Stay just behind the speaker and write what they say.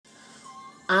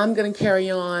I'm going to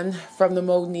carry on from the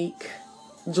Monique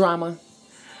drama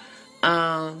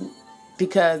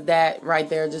because that right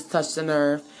there just touched the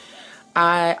nerve.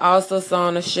 I also saw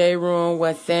in the shade room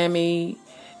where Sammy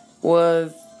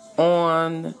was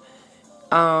on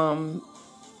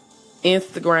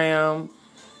Instagram,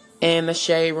 and the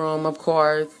shade room, of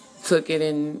course, took it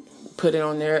and put it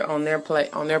on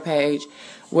their page,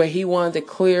 where he wanted to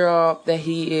clear up that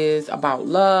he is about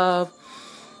love,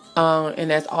 and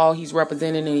that's all he's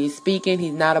representing and he's speaking.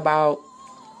 He's not about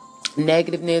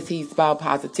negativeness. He's about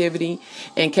positivity.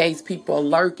 In case people are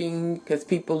lurking, because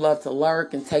people love to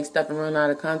lurk and take stuff and run out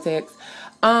of context.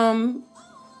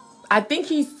 I think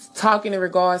he's talking in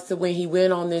regards to when he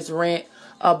went on this rant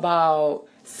about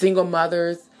single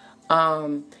mothers.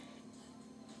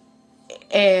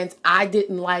 And I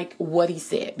didn't like what he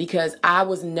said because I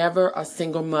was never a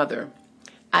single mother.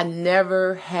 I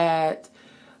never had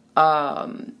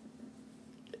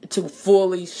to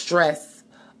fully stress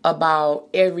about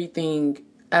everything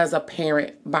as a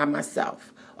parent by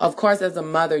myself. Of course, as a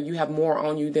mother, you have more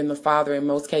on you than the father in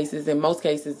most cases. In most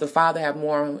cases, the father have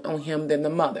more on him than the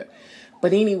mother.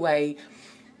 But anyway,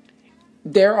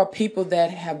 there are people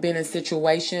that have been in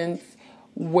situations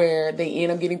where they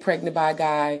end up getting pregnant by a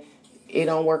guy. It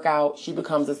don't work out. She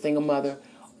becomes a single mother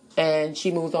and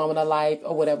she moves on with her life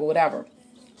or whatever.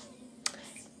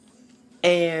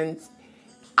 And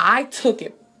I took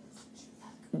it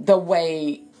the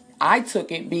way I took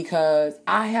it because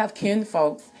I have kin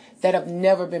folks that have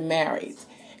never been married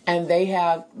and they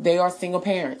are single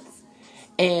parents.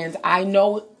 And I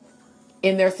know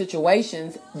in their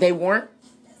situations, they weren't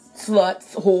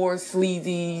sluts, whores,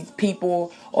 sleazy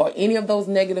people, or any of those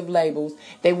negative labels.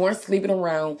 They weren't sleeping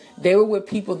around. They were with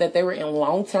people that they were in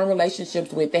long-term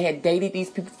relationships with. They had dated these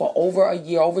people for over a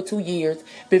year, over 2 years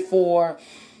before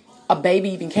a baby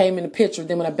even came in the picture.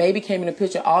 Then when a baby came in the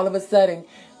picture, all of a sudden,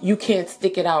 you can't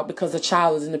stick it out because a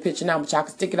child is in the picture now, but y'all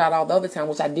can stick it out all the other time,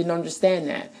 which I didn't understand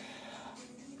that.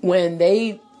 When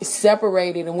they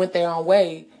separated and went their own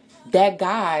way, that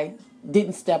guy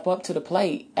didn't step up to the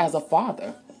plate as a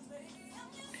father.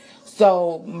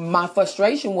 So my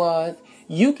frustration was,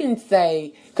 you can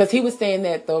say, because he was saying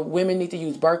that the women need to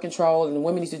use birth control and the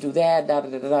women need to do that,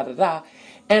 da.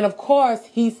 And of course,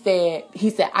 he said,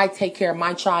 I take care of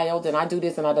my child and I do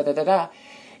this and da.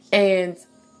 And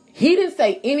he didn't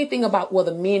say anything about, well,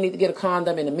 the men need to get a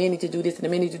condom and the men need to do this and the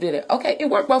men need to do that. Okay, it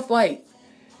worked both ways.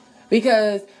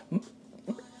 Because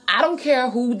I don't care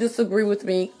who disagree with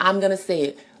me, I'm going to say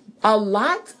it. A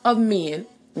lot of men,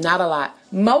 not a lot,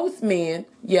 most men,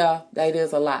 yeah, that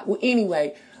is a lot. Well,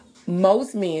 anyway,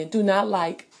 most men do not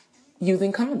like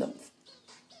using condoms.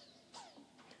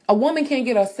 A woman can't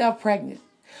get herself pregnant.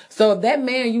 So if that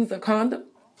man uses a condom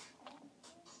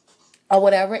or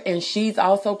whatever, and she's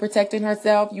also protecting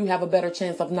herself, you have a better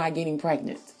chance of not getting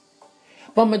pregnant.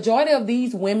 But majority of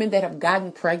these women that have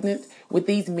gotten pregnant with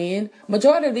these men,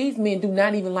 majority of these men do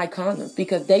not even like condoms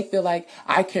because they feel like,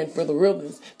 I can't feel the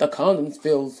realness. The condoms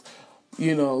feels,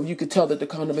 you could tell that the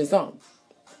condom is on.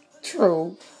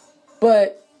 True.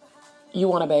 But you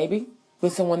want a baby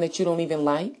with someone that you don't even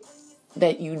like,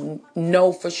 that you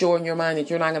know for sure in your mind that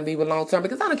you're not going to be with long term,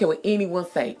 because I don't care what anyone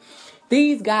say.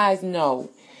 These guys know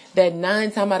that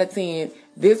 9 times out of 10,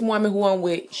 this woman who I'm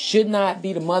with should not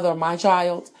be the mother of my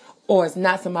child, or it's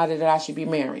not somebody that I should be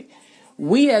married.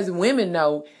 We as women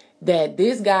know that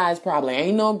this guy's probably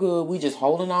ain't no good. We just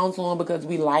holding on to him because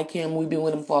we like him. We've been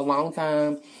with him for a long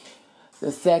time.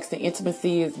 The sex, the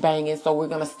intimacy is banging, so we're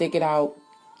going to stick it out.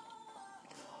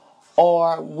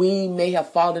 Or we may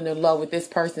have fallen in love with this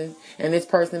person and this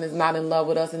person is not in love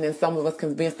with us, and then some of us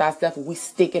convinced ourselves if we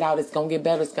stick it out, it's going to get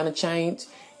better, it's going to change.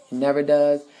 It never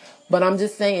does. But I'm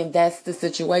just saying that's the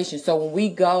situation. So when we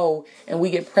go and we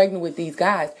get pregnant with these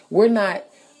guys,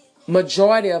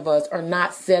 majority of us are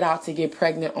not set out to get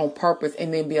pregnant on purpose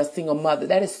and then be a single mother.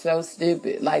 That is so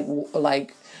stupid.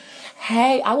 Like,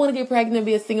 hey, I want to get pregnant and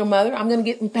be a single mother. I'm going to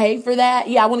get paid for that.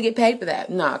 Yeah, I want to get paid for that.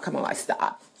 Nah, come on,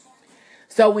 stop.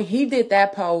 So when he did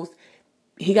that post,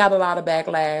 he got a lot of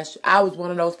backlash. I was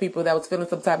one of those people that was feeling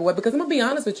some type of way because I'm going to be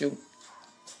honest with you.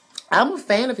 I'm a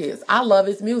fan of his. I love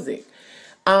his music.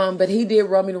 But he did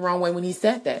rub me the wrong way when he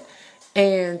said that.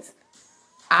 And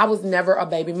I was never a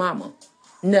baby mama.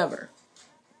 Never.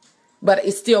 But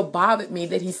it still bothered me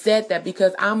that he said that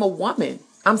because I'm a woman.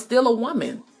 I'm still a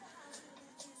woman.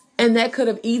 And that could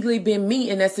have easily been me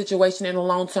in that situation in a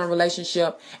long-term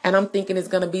relationship. And I'm thinking it's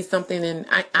going to be something and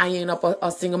I end up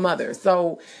a single mother.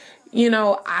 So,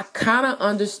 I kind of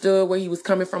understood where he was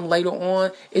coming from later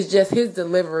on. It's just his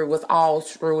delivery was all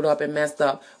screwed up and messed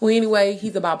up. Well, anyway,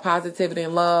 he's about positivity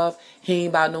and love. He ain't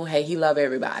about no hate. He love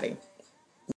everybody.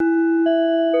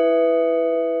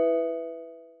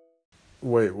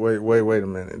 Wait a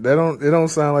minute. It don't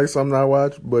sound like something I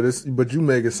watch, but you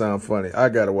make it sound funny. I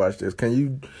gotta watch this.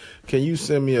 Can you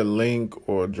send me a link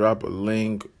or drop a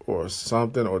link or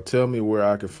something or tell me where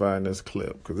I can find this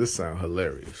clip? Because this sounds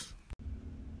hilarious.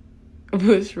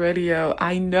 Bush Radio,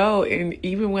 I know, and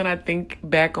even when I think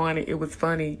back on it, it was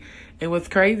funny. And what's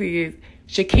crazy is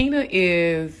Shakina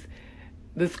is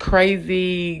this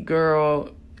crazy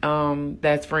girl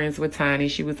that's friends with Tiny.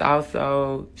 She's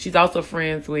also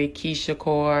friends with Keisha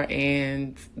Core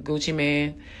and Gucci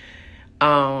Mane.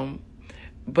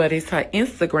 But it's her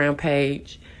Instagram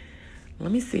page.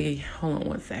 Let me see. Hold on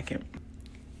one second.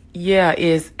 Yeah,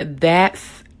 it's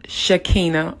That's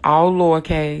Shakina, all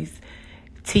lowercase.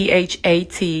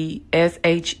 THATSHEKINAH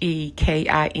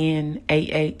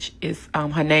is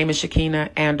her name is Shakina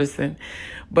Anderson,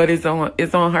 but it's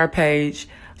on her page.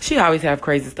 She always have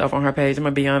crazy stuff on her page, I'm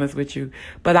gonna be honest with you.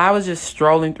 But I was just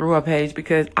strolling through her page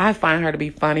because I find her to be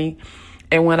funny.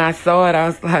 And when I saw it, I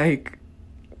was like,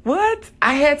 what?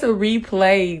 I had to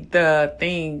replay the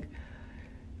thing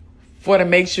to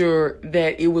make sure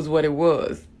that it was what it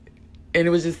was. And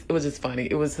it was just funny.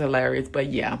 It was hilarious. But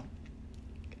yeah,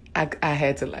 I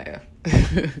had to laugh.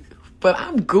 But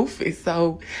I'm goofy,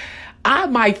 so I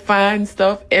might find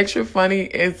stuff extra funny,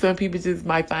 and some people just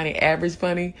might find it average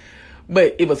funny.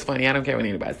 But it was funny. I don't care what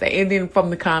anybody say. And then from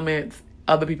the comments,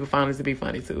 other people found it to be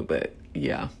funny too. But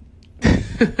yeah.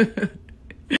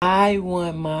 I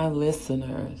want my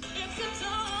listeners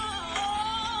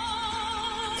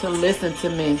to listen to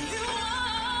me.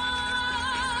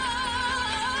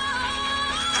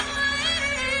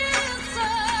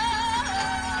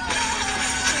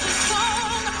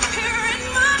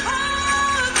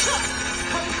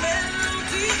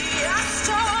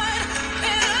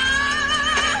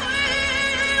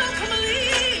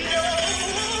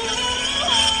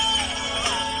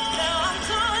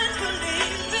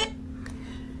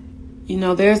 You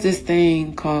know, there's this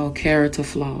thing called character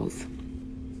flaws.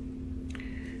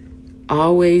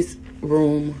 Always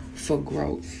room for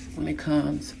growth when it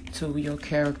comes to your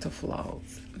character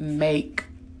flaws. Make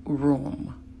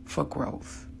room for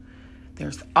growth.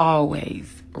 There's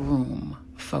always room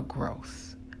for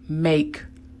growth. Make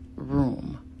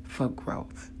room for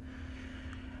growth.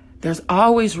 There's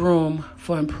always room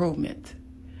for improvement.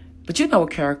 But you know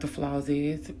what character flaws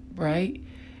is, right?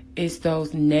 It's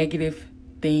those negative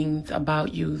things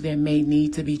about you that may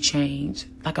need to be changed,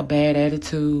 like a bad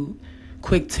attitude,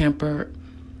 quick temper.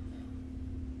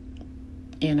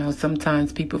 You know,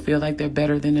 sometimes people feel like they're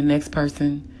better than the next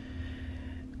person.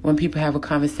 When people have a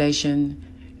conversation,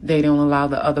 they don't allow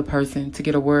the other person to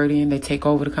get a word in. They take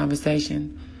over the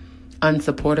conversation.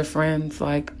 Unsupportive friends,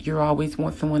 like you always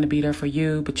want someone to be there for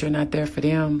you, but you're not there for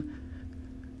them.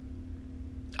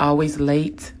 Always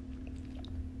late.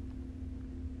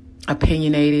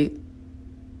 Opinionated.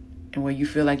 And where you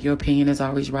feel like your opinion is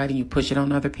always right and you push it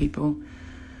on other people.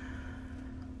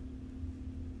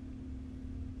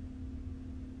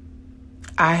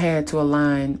 I had to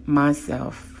align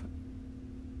myself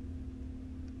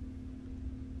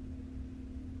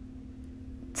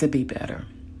to be better.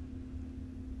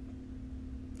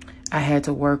 I had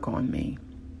to work on me.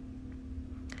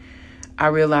 I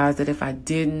realized that if I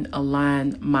didn't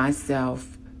align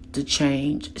myself to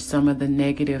change some of the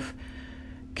negative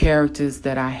characters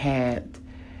that I had,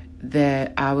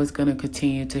 that I was going to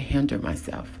continue to hinder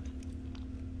myself.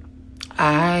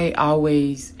 I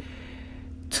always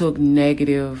took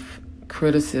negative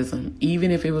criticism,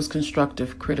 even if it was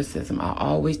constructive criticism. I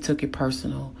always took it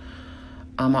personal.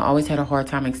 I always had a hard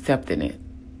time accepting it.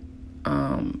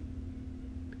 And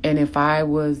if I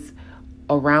was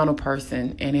around a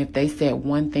person and if they said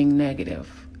one thing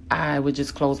negative, I would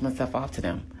just close myself off to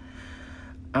them.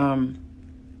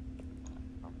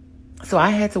 So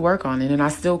I had to work on it, and I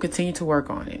still continue to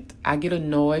work on it. I get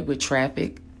annoyed with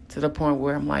traffic to the point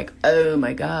where I'm like, oh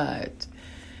my God,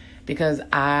 because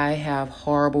I have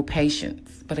horrible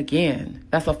patience. But again,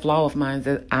 that's a flaw of mine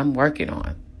that I'm working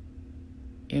on.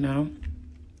 You know,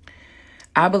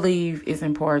 I believe it's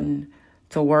important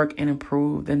to work and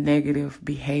improve the negative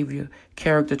behavior,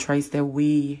 character traits that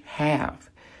we have.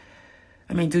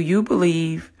 I mean, do you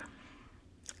believe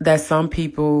that some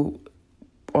people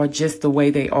or just the way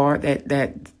they are,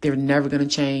 that they're never going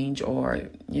to change, or,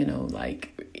 you know,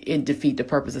 like it defeat the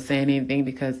purpose of saying anything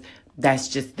because that's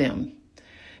just them?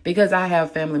 Because I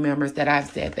have family members that I've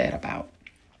said that about.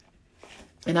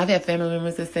 And I've had family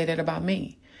members that say that about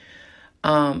me.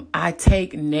 I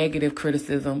take negative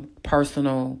criticism,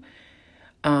 personal,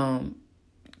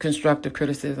 constructive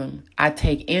criticism. I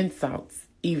take insults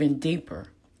even deeper,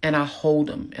 and I hold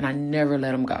them and I never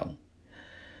let them go.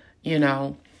 You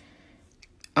know,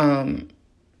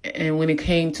 And when it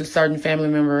came to certain family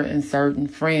members and certain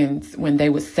friends, when they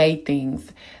would say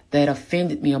things that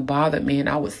offended me or bothered me, and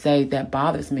I would say that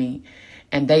bothers me,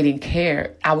 and they didn't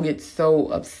care, I would get so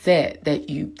upset that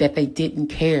they didn't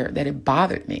care, that it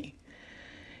bothered me.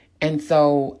 And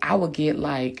so I would get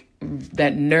like,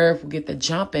 that nerve would get the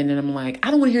jumping, and I'm like, I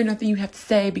don't want to hear nothing you have to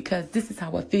say because this is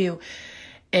how I feel.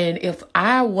 And if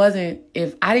I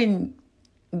didn't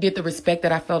get the respect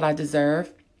that I felt I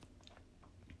deserved,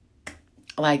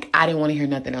 like, I didn't want to hear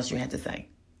nothing else you had to say.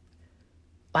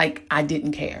 Like, I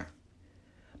didn't care.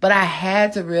 But I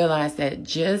had to realize that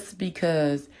just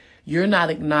because you're not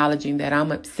acknowledging that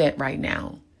I'm upset right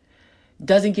now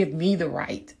doesn't give me the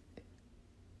right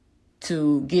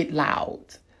to get loud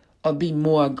or be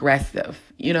more aggressive.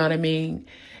 You know what I mean?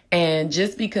 And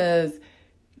just because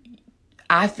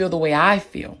I feel the way I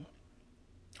feel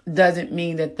doesn't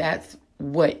mean that that's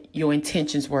what your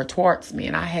intentions were towards me.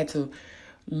 And I had to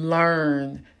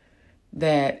learn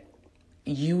that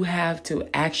you have to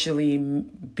actually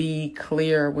be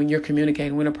clear when you're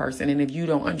communicating with a person. And if you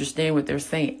don't understand what they're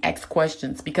saying, ask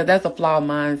questions, because that's a flaw of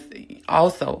mine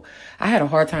also. I had a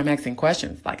hard time asking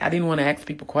questions. Like, I didn't want to ask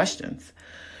people questions.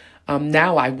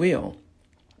 Now I will.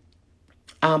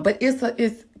 But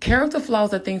it's character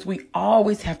flaws are things we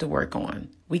always have to work on.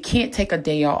 We can't take a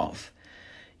day off.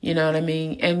 You know what I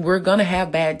mean? And we're going to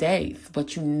have bad days,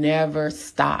 but you never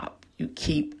stop. You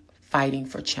keep fighting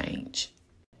for change.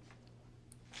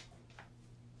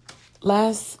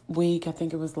 Last week, I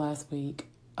think it was last week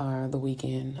or the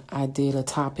weekend, I did a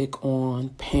topic on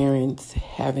parents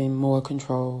having more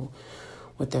control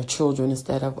with their children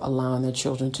instead of allowing their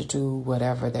children to do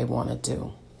whatever they want to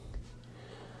do.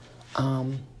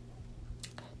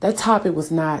 That topic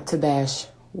was not to bash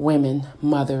women,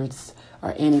 mothers,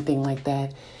 or anything like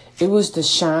that. It was to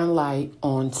shine light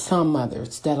on some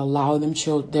mothers that allow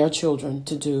their children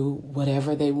to do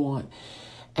whatever they want.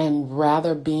 And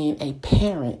rather being a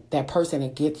parent, that person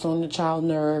that gets on the child's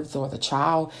nerves, or the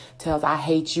child tells, I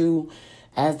hate you,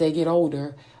 as they get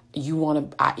older, you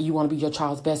want to be your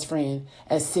child's best friend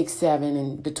at 6, 7,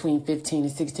 and between 15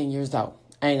 and 16 years old.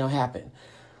 Ain't gonna happen.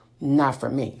 Not for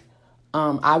me.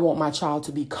 I want my child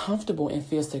to be comfortable and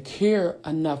feel secure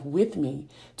enough with me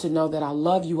to know that I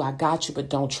love you, I got you, but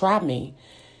don't try me.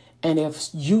 And if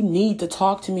you need to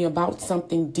talk to me about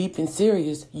something deep and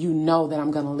serious, you know that I'm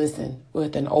going to listen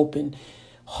with an open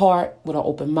heart, with an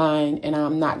open mind, and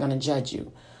I'm not going to judge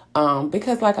you.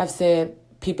 Because like I've said,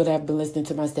 people that have been listening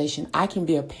to my station, I can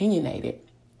be opinionated.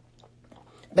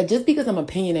 But just because I'm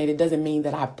opinionated doesn't mean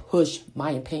that I push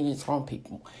my opinions on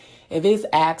people. If it's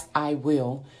asked, I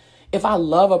will. If I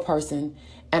love a person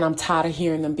and I'm tired of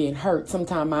hearing them being hurt,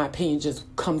 sometimes my opinion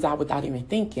just comes out without even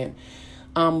thinking.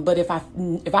 But if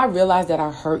I realize that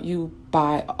I hurt you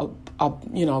by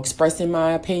expressing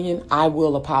my opinion, I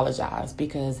will apologize,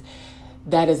 because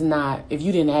that is not, if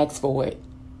you didn't ask for it,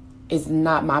 it's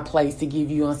not my place to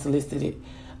give you unsolicited,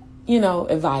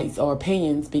 advice or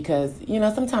opinions, because,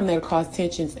 sometimes that'll cause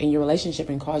tensions in your relationship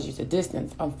and cause you to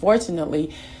distance.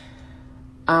 Unfortunately,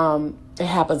 it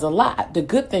happens a lot. The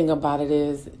good thing about it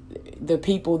is the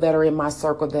people that are in my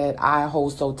circle that I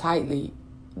hold so tightly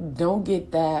don't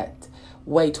get that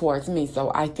way towards me.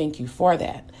 So I thank you for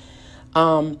that.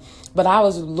 But I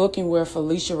was looking where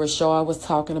Felicia Rashad was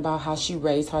talking about how she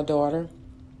raised her daughter.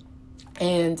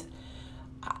 And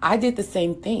I did the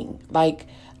same thing. Like,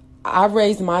 I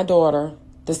raised my daughter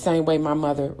the same way my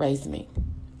mother raised me.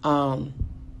 And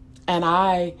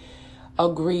I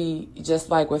agree, just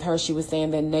like with her, she was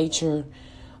saying that nature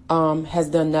has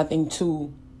done nothing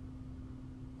to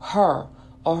her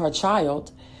or her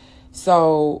child.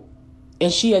 So,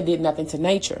 and she had did nothing to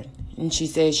nature. And she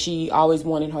said she always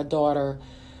wanted her daughter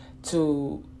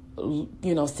to,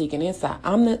 seek an insight.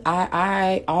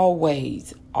 I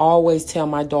always tell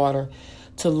my daughter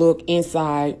to look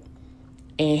inside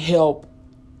and help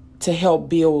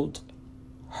build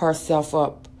herself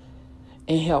up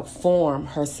and help form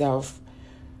herself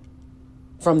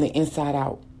from the inside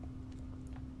out,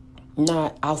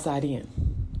 not outside in.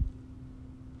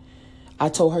 I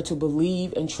told her to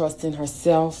believe and trust in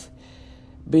herself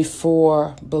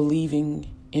before believing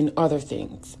in other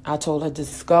things. I told her to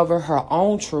discover her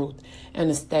own truth and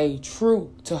to stay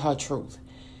true to her truth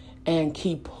and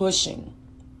keep pushing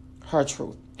her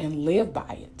truth and live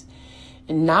by it.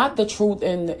 And not the truth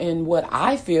in what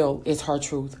I feel is her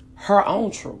truth, her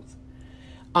own truth.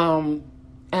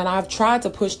 And I've tried to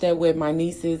push that with my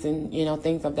nieces and,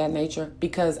 things of that nature,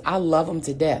 because I love them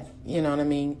to death. You know what I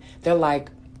mean? They're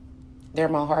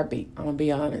my heartbeat. I'm going to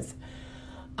be honest.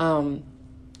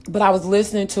 But I was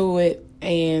listening to it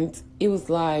and it was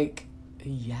like,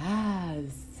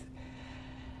 yes.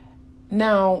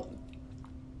 Now,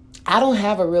 I don't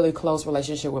have a really close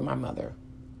relationship with my mother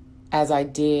as I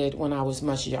did when I was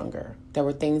much younger. There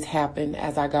were things happen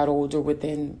as I got older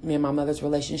within me and my mother's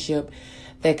relationship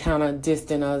that kind of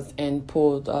distanced us and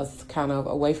pulled us kind of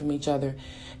away from each other.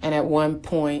 And at one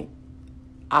point,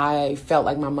 I felt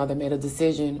like my mother made a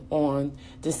decision on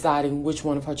deciding which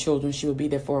one of her children she would be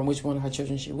there for and which one of her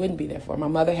children she wouldn't be there for. My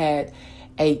mother had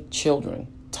 8 children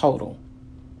total.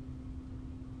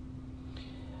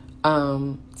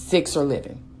 6 are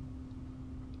living.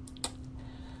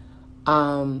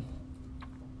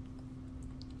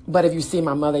 But if you see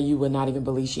my mother, you would not even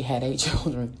believe she had 8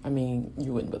 children. I mean,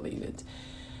 you wouldn't believe it.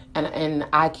 And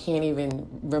I can't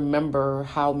even remember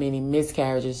how many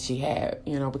miscarriages she had,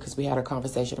 because we had a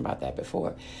conversation about that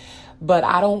before. But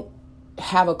I don't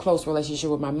have a close relationship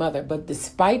with my mother. But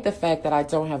despite the fact that I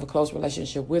don't have a close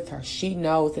relationship with her, she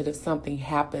knows that if something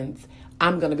happens,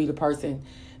 I'm going to be the person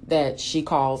that she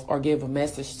calls or give a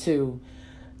message to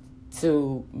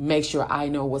make sure I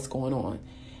know what's going on.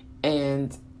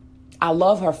 And I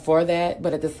love her for that,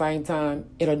 but at the same time,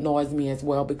 it annoys me as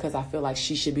well because I feel like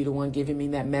she should be the one giving me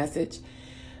that message.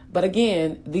 But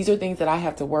again, these are things that I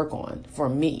have to work on for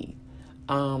me.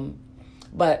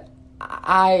 But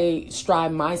I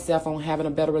strive myself on having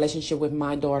a better relationship with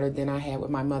my daughter than I had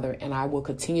with my mother, and I will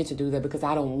continue to do that because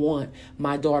I don't want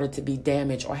my daughter to be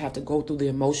damaged or have to go through the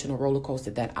emotional roller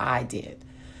coaster that I did.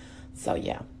 So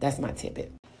yeah, that's my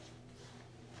tidbit.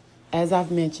 As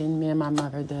I've mentioned, me and my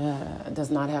mother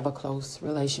does not have a close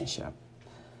relationship.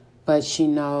 But she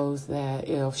knows that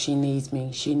if she needs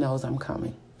me, she knows I'm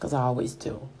coming, because I always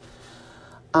do.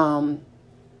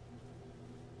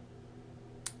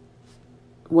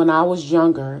 When I was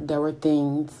younger, there were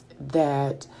things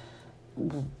that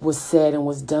was said and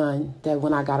was done that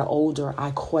when I got older,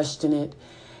 I questioned it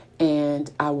and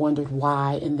I wondered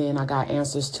why. And then I got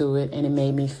answers to it and it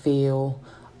made me feel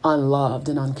unloved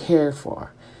and uncared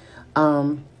for.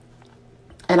 And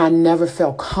I never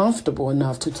felt comfortable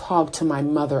enough to talk to my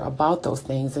mother about those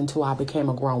things until I became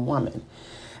a grown woman.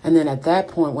 And then at that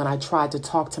point, when I tried to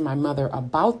talk to my mother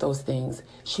about those things,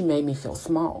 she made me feel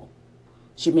small.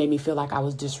 She made me feel like I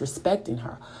was disrespecting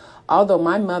her. Although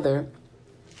my mother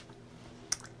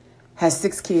has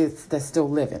 6 kids that's still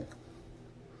living,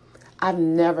 I've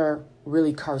never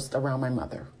really cursed around my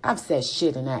mother. I've said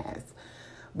shit and ass,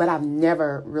 but I've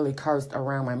never really cursed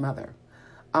around my mother.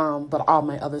 But all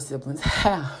my other siblings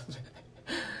have.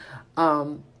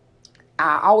 I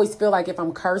always feel like if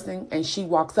I'm cursing and she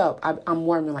walks up, I'm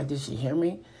wondering, like, did she hear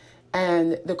me?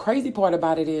 And the crazy part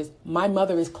about it is my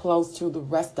mother is close to the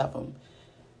rest of them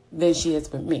than she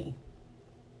is with me.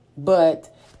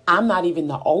 But I'm not even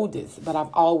the oldest, but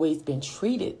I've always been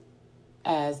treated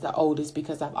as the oldest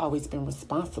because I've always been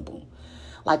responsible.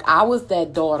 Like, I was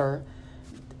that daughter,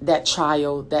 that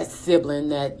child, that sibling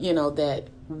that, that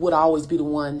would always be the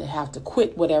one to have to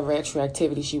quit whatever extra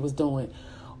activity she was doing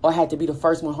or had to be the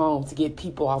first one home to get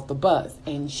people off the bus.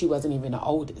 And she wasn't even the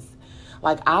oldest.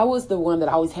 Like, I was the one that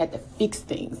always had to fix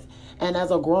things. And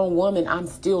as a grown woman, I'm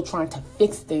still trying to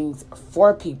fix things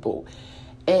for people.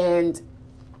 And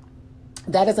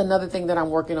that is another thing that I'm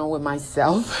working on with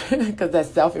myself because that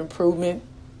self-improvement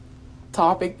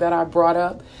topic that I brought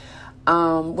up.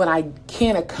 When I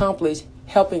can't accomplish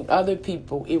helping other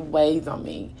people, it weighs on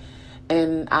me.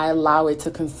 And I allow it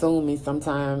to consume me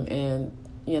sometime and,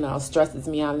 stresses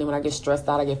me out. And then when I get stressed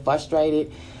out, I get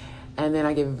frustrated. And then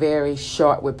I get very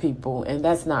short with people. And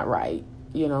that's not right.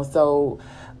 So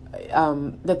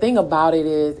the thing about it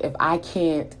is if I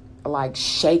can't,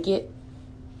 shake it,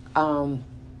 I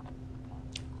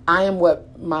am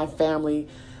what my family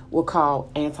will call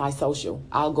antisocial.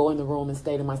 I'll go in the room and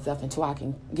stay to myself until I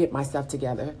can get myself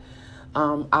together.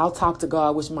 I'll talk to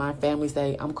God, which my family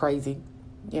say I'm crazy,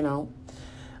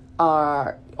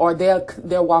 or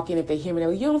they'll walk in if they hear me. They're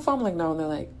like, "You on the phone?" I'm like, "No," and they're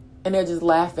like, and they'll just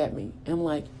laugh at me. And I'm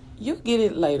like, "You'll get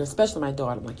it later," especially my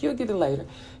daughter. I'm like, "You'll get it later.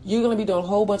 You're gonna be doing a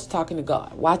whole bunch of talking to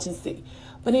God. Watch and see."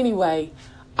 But anyway,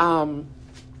 I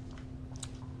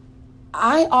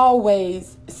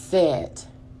always said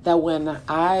that when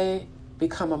I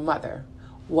become a mother,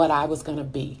 what I was gonna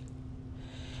be.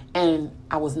 And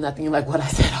I was nothing like what I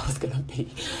said I was going to be.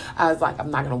 I was like,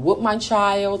 I'm not going to whoop my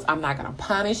child. I'm not going to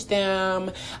punish them.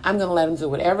 I'm going to let them do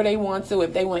whatever they want to.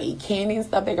 If they want to eat candy and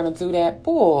stuff, they're going to do that.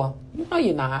 Boy, no,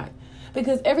 you're not.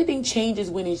 Because everything changes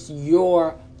when it's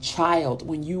your child,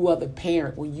 when you are the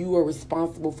parent, when you are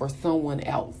responsible for someone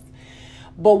else.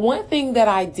 But one thing that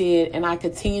I did and I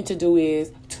continue to do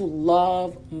is to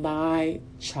love my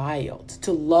child,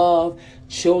 to love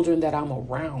children that I'm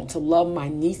around, to love my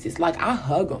nieces. Like, I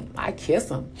hug them, I kiss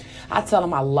them, I tell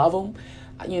them I love them.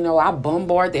 You know, I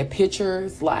bombard their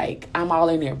pictures. Like, I'm all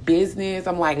in their business.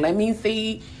 I'm like, let me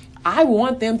see. I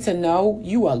want them to know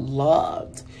you are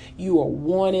loved. You are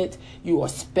wanted. You are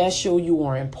special. You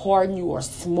are important. You are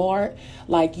smart.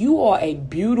 Like, you are a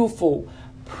beautiful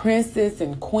princess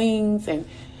and queens. And,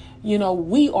 you know,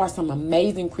 we are some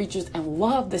amazing creatures, and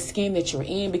love the skin that you're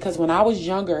in. Because when I was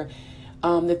younger,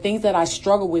 the things that I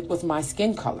struggled with was my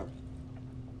skin color.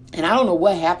 And I don't know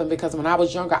what happened, because when I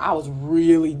was younger, I was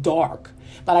really dark.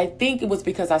 But I think it was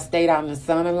because I stayed out in the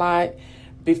sun a lot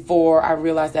before I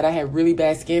realized that I had really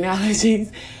bad skin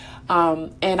allergies.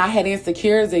 And I had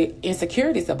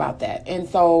insecurities about that. And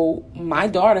so my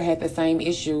daughter had the same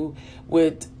issue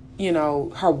with, you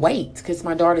know, her weight, because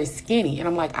my daughter is skinny. And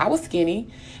I'm like, I was skinny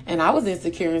and I was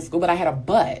insecure in school, but I had a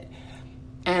butt.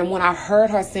 And when I heard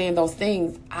her saying those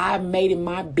things, I made it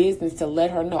my business to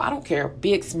let her know, I don't care,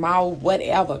 big, small,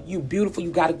 whatever. You beautiful, you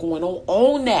got it going on.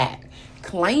 Own that.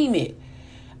 Claim it.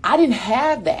 I didn't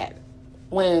have that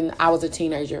when I was a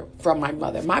teenager from my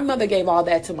mother. My mother gave all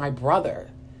that to my brother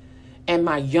and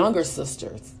my younger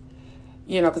sisters.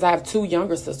 You know, because I have 2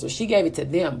 younger sisters. She gave it to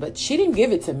them, but she didn't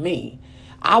give it to me.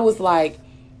 I was like,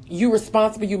 you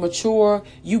responsible, you mature,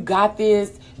 you got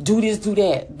this, do this, do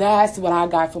that. That's what I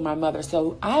got from my mother.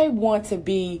 So I want to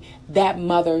be that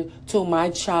mother to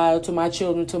my child, to my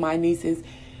children, to my nieces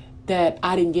that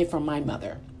I didn't get from my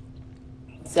mother.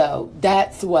 So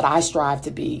that's what I strive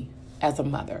to be as a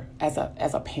mother, as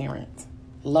a parent.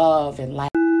 Love and light.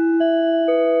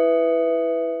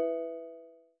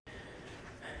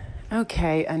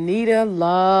 Okay, Anita,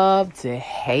 love to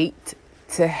hate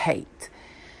to hate.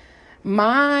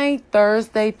 My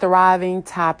Thursday thriving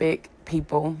topic,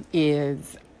 people,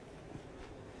 is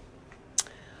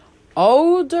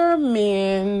older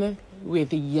men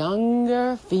with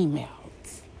younger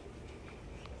females.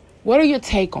 What are your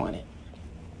take on it?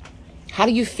 How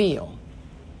do you feel?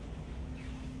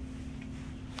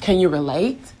 Can you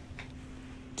relate?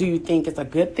 Do you think it's a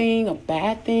good thing, a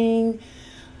bad thing?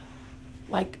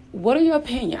 Like, what are your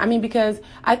opinions? I mean, because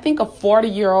I think a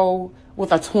 40-year-old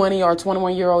with a 20 or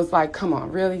 21-year-old is like, come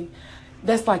on, really?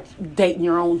 That's like dating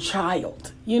your own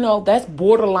child. You know, that's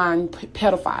borderline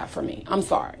pedophile for me. I'm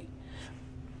sorry.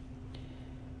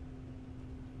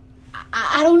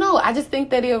 I don't know. I just think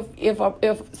that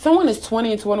if someone is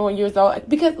 20 and 21 years old,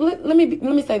 because let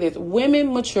me say this,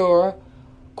 women mature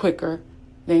quicker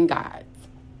than guys.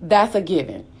 That's a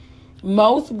given.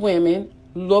 Most women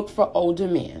look for older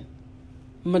men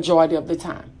majority of the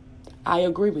time. I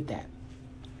agree with that.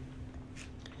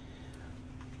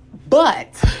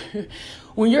 But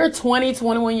when you're 20,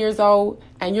 21 years old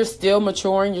and you're still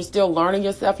maturing, you're still learning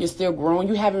yourself, you're still growing,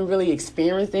 you haven't really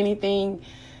experienced anything,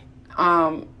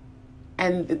 and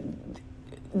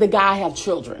the guy have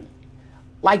children.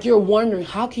 Like, you're wondering,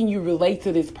 how can you relate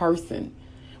to this person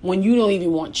when you don't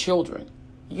even want children?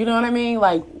 You know what I mean?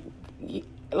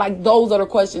 Like those are the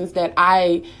questions that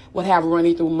I would have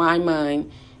running through my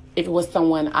mind if it was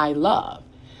someone I love.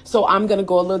 So I'm going to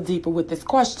go a little deeper with this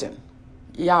question.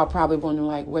 Y'all probably wondering,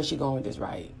 like, where's she going with this,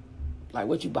 right? Like,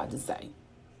 what you about to say?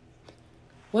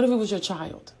 What if it was your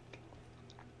child?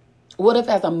 What if,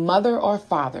 as a mother or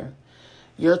father,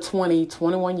 your 20,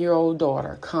 21-year-old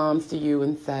daughter comes to you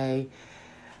and say,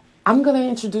 I'm going to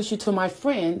introduce you to my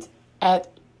friend at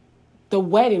the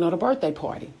wedding or the birthday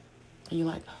party. And you're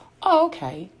like, oh,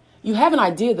 okay. You have an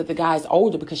idea that the guy's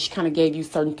older because she kind of gave you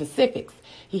certain specifics.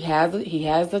 He has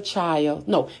a child.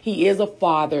 No, he is a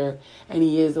father, and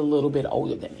he is a little bit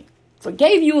older than me. So it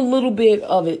gave you a little bit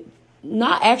of it,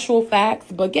 not actual facts,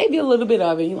 but gave you a little bit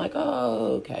of it. You're like,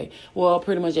 oh, okay. Well,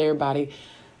 pretty much everybody,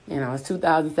 you know, it's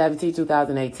 2017,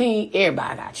 2018.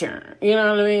 Everybody got churn. You know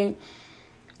what I mean?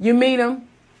 You meet him.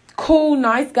 Cool,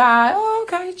 nice guy. Oh,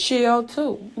 okay, chill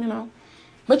too, you know.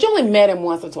 But you only met him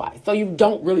once or twice, so you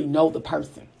don't really know the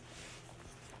person.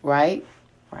 Right?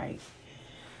 Right.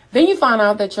 Then you find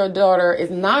out that your daughter is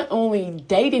not only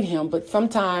dating him, but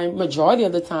sometimes, majority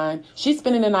of the time, she's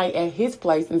spending the night at his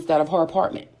place instead of her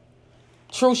apartment.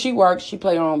 True, she works, she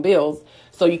pays her own bills,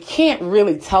 so you can't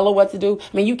really tell her what to do.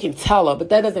 I mean, you can tell her, but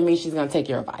that doesn't mean she's going to take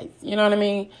your advice. You know what I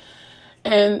mean?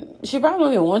 And she probably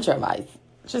don't even want your advice.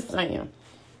 Just saying.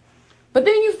 But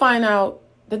then you find out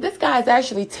that this guy is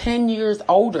actually 10 years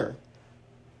older.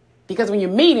 Because when you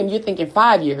meet him, you're thinking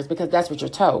 5 years, because that's what you're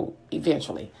told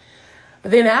eventually.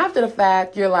 But then after the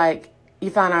fact, you're like, you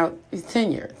find out he's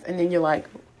 10 years. And then you're like,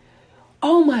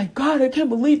 oh my God, I can't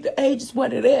believe the age is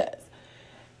what it is.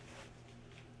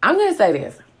 I'm going to say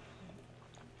this.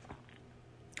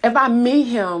 If I meet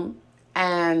him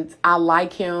and I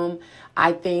like him,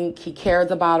 I think he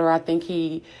cares about her, I think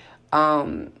he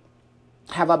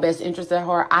have our best interest at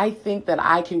heart, I think that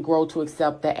I can grow to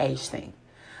accept the age thing.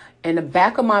 In the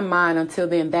back of my mind, until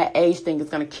then, that age thing is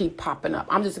going to keep popping up.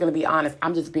 I'm just going to be honest.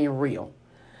 I'm just being real.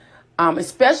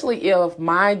 Especially if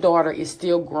my daughter is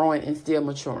still growing and still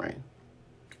maturing.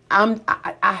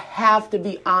 I have to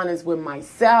be honest with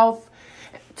myself,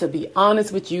 to be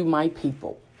honest with you, my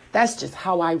people. That's just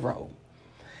how I roll.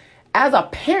 As a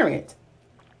parent,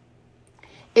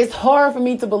 it's hard for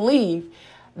me to believe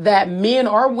that men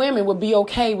or women would be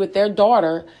okay with their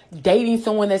daughter dating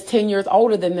someone that's 10 years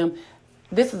older than them.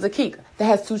 This is a Kika that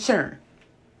has 2 children.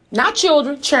 Not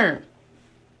children, children.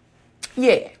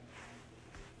 Yeah.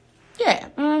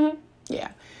 Yeah.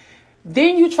 Yeah.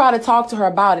 Then you try to talk to her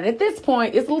about it. At this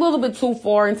point, it's a little bit too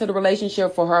far into the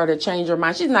relationship for her to change her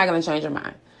mind. She's not going to change her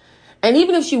mind. And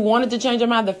even if she wanted to change her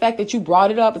mind, the fact that you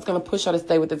brought it up is going to push her to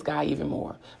stay with this guy even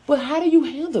more. But how do you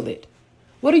handle it?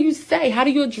 What do you say? How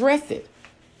do you address it?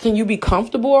 Can you be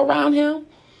comfortable around him?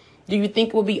 Do you think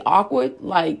it would be awkward?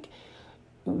 Like,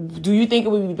 do you think it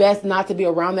would be best not to be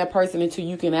around that person until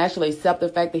you can actually accept the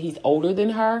fact that he's older than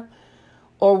her?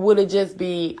 Or would it just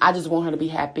be, I just want her to be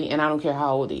happy and I don't care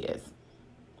how old he is?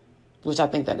 Which I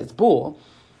think that is bull.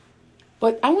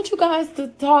 But I want you guys to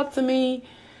talk to me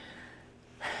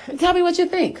and tell me what you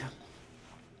think.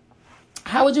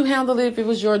 How would you handle it if it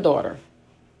was your daughter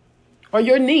or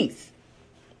your niece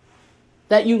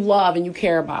that you love and you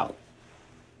care about?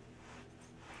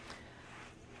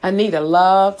 Anita,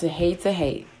 love to hate to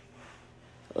hate.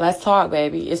 Let's talk,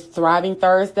 baby. It's Thriving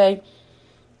Thursday.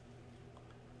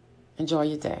 Enjoy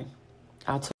your day.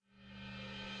 I'll talk.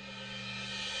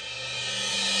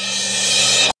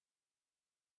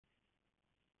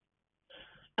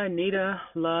 Anita,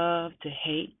 love to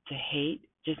hate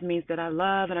just means that I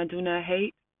love and I do not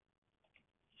hate.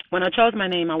 When I chose my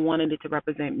name, I wanted it to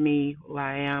represent me, who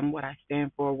I am, what I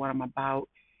stand for, what I'm about.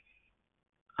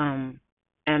 And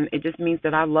it just means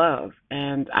that I love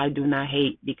and I do not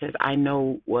hate, because I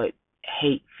know what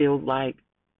hate feels like.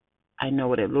 I know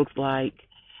what it looks like,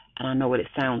 and I know what it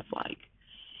sounds like.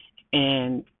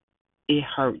 And it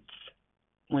hurts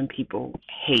when people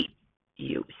hate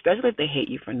you, especially if they hate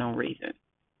you for no reason.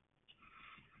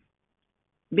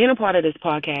 Being a part of this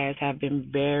podcast have been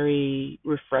very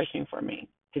refreshing for me,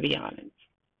 to be honest.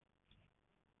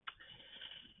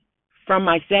 From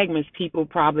my segments, people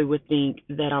probably would think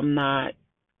that I'm not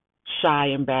shy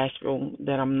and bashful,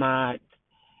 that I'm not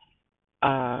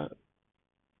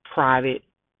private.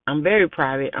 I'm very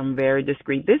private. I'm very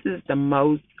discreet. This is the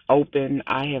most open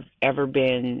I have ever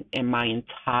been in my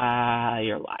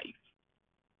entire life.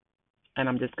 And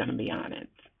I'm just going to be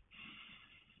honest.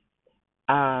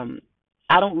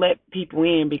 I don't let people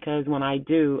in because when I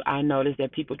do, I notice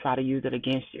that people try to use it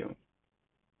against you.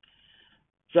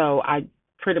 So I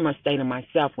pretty much stay to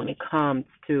myself when it comes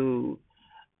to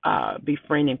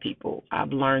befriending people.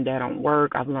 I've learned that on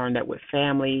work. I've learned that with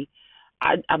family.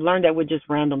 I've learned that with just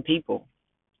random people.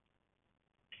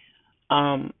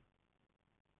 But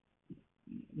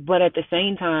at the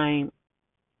same time,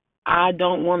 I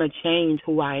don't want to change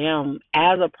who I am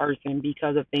as a person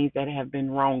because of things that have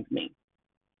been wrong to me.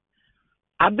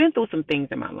 I've been through some things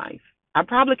in my life. I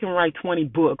probably can write 20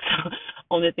 books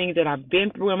on the things that I've been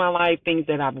through in my life, things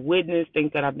that I've witnessed,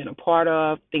 things that I've been a part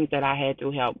of, things that I had to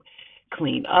help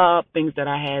clean up, things that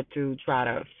I had to try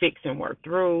to fix and work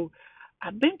through.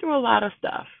 I've been through a lot of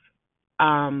stuff.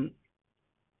 And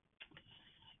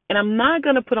I'm not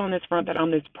going to put on this front that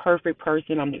I'm this perfect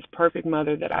person. I'm this perfect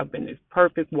mother, that I've been this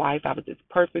perfect wife. I was this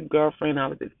perfect girlfriend. I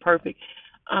was this perfect.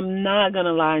 I'm not going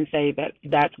to lie and say that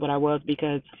that's what I was,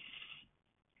 because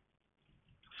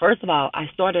first of all, I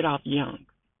started off young,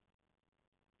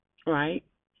 right?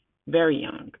 Very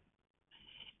young.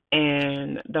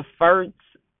 And the first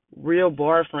real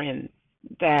boyfriend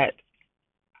that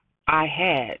I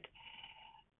had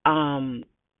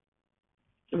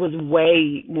was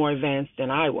way more advanced than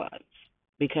I was,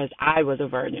 because I was a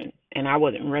virgin and I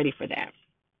wasn't ready for that.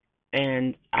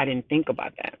 And I didn't think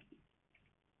about that.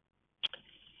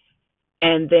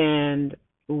 And then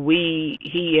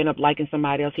he ended up liking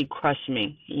somebody else. He crushed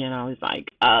me. He's like,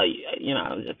 oh,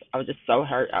 I was just so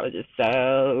hurt. I was just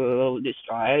so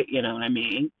destroyed. You know what I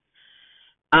mean?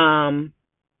 And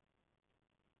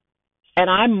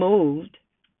I moved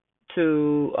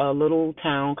to a little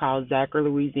town called Zachary,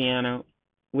 Louisiana,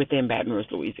 within Baton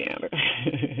Rouge, Louisiana.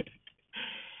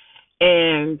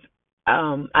 And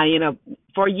I ended up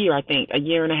for a year, I think, a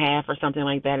year and a half or something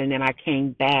like that. And then I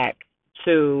came back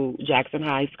to Jackson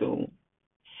High School.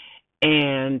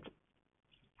 And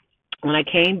when I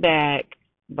came back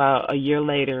about a year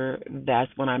later,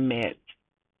 that's when I met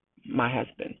my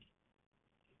husband,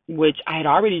 which I had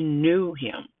already knew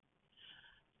him.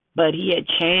 but he had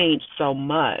changed so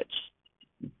much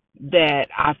that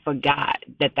I forgot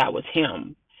that that was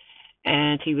him,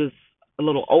 and he was a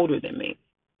little older than me.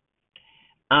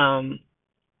 Um,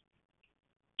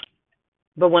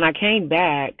 but when I came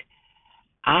back,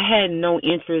 I had no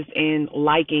interest in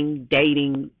liking,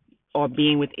 dating, or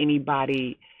being with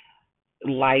anybody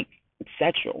like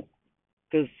sexual,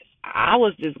 because I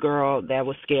was this girl that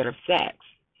was scared of sex.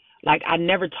 Like, I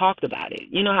never talked about it.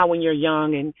 You know how when you're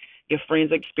young and your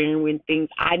friends are experiencing things,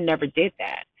 I never did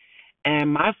that.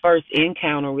 And my first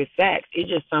encounter with sex, it's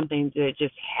just something that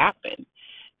just happened.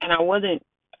 And I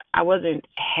wasn't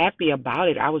happy about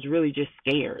it. I was really just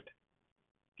scared.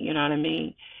 You know what I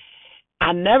mean?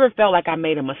 I never felt like I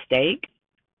made a mistake.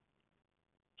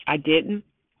 I didn't.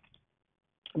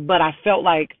 But I felt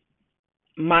like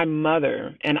my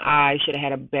mother and I should have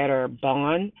had a better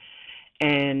bond,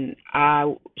 and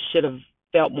I should have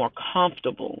felt more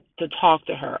comfortable to talk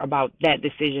to her about that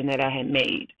decision that I had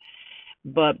made.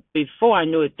 But before I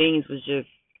knew it, things was just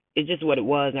it's just what it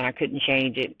was, and I couldn't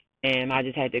change it, and I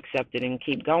just had to accept it and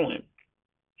keep going.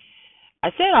 I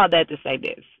said all that to say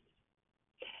this: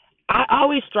 I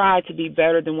always strive to be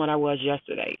better than what I was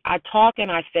yesterday. I talk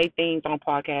and I say things on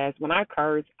podcasts. When I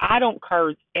curse, I don't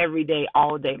curse every day,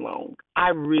 all day long. I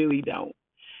really don't.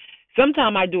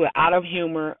 Sometimes I do it out of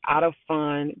humor, out of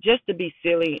fun, just to be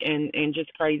silly and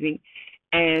just crazy.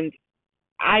 And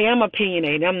I am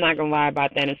opinionated. I'm not gonna lie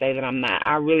about that and say that I'm not.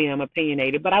 I really am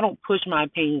opinionated, but I don't push my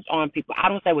opinions on people. I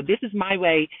don't say, well, this is my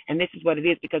way and this is what it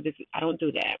is because I don't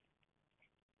do that.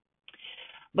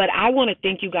 But I want to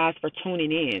thank you guys for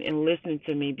tuning in and listening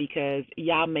to me because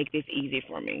y'all make this easy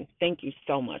for me. Thank you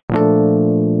so much.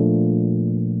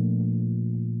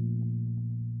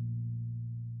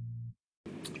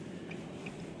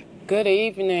 Good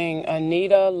evening,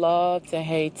 Anita. Love to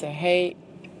hate to hate.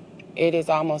 It is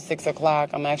almost 6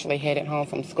 o'clock. I'm actually headed home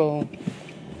from school.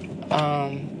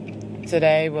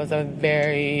 Today was a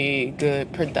very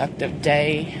good, productive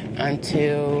day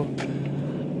until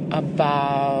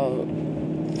about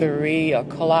 3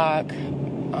 o'clock.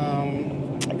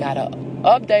 I got an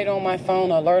update on my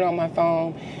phone, alert on my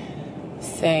phone,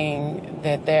 saying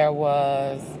that there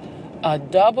was a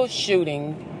double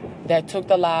shooting that took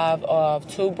the lives of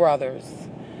two brothers.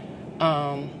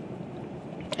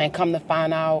 And come to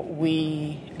find out,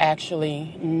 we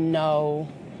actually know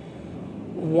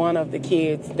one of the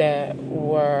kids that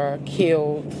were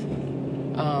killed,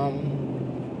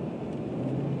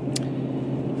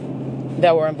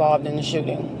 that were involved in the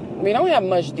shooting. We don't have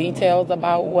much details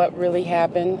about what really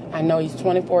happened. I know he's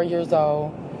 24 years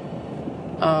old.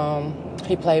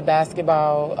 He played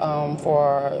basketball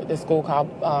for the school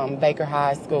called Baker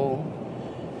High School.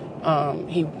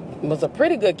 He was a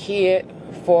pretty good kid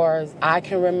for as I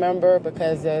can remember,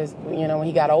 because as you know, when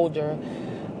he got older,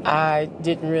 I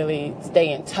didn't really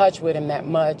stay in touch with him that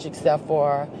much, except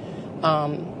for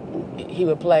he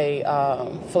would play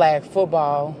flag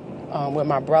football with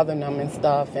my brother and them and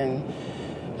stuff. And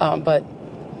but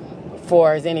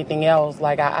for as anything else,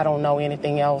 like I don't know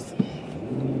anything else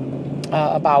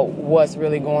about what's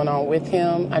really going on with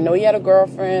him. I know he had a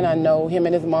girlfriend. I know him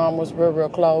and his mom was real, real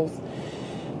close.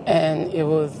 And it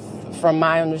was, from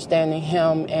my understanding,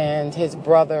 him and his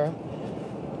brother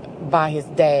by his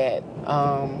dad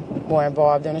were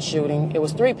involved in a shooting. It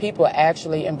was three people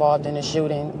actually involved in the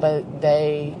shooting, but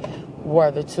they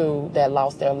were the two that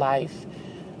lost their life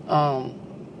from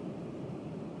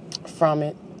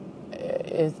it.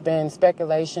 It's been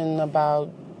speculation about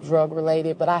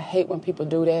drug-related, but I hate when people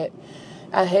do that.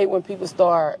 I hate when people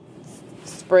start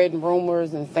spreading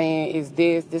rumors and saying, is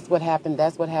this what happened,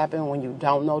 that's what happened, when you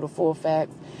don't know the full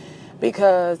facts.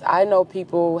 Because I know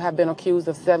people have been accused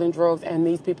of selling drugs, and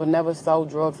these people never sold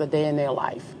drugs a day in their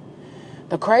life.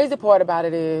 The crazy part about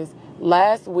it is,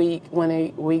 last week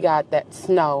when we got that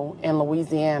snow in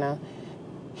Louisiana,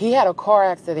 he had a car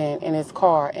accident in his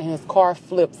car, and his car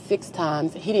flipped 6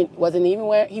 times. He was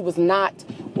not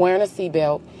wearing a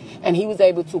seatbelt, and he was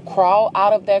able to crawl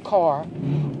out of that car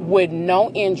with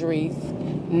no injuries,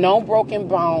 no broken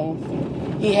bones.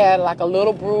 He had like a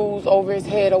little bruise over his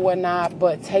head or whatnot,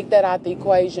 but take that out the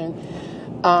equation.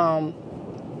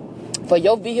 For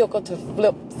your vehicle to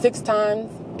flip 6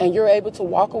 times and you're able to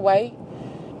walk away,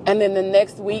 and then the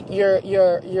next week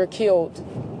you're killed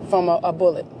from a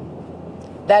bullet.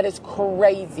 That is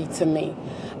crazy to me.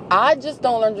 I just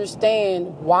don't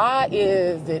understand, why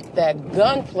is it that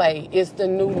gunplay is the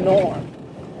new norm?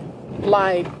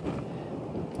 Like,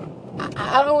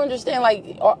 I don't understand, like,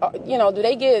 do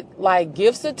they get, like,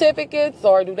 gift certificates,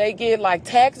 or do they get, like,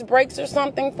 tax breaks or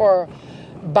something for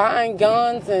buying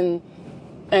guns? And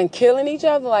and killing each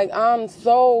other. Like, I'm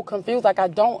so confused. Like, I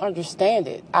don't understand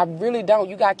it. I really don't.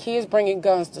 You got kids bringing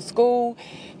guns to school,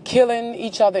 killing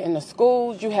each other in the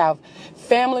schools. You have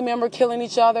family member killing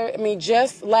each other. I mean,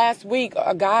 just last week,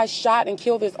 a guy shot and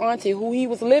killed his auntie who he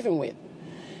was living with.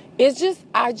 It's just,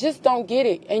 I just don't get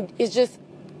it. And it's just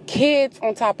kids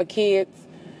on top of kids,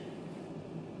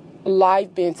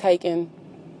 life being taken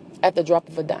at the drop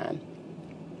of a dime.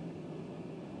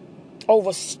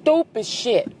 Over stupid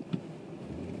shit.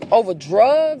 Over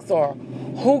drugs, or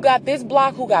who got this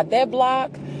block, who got that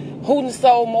block, who done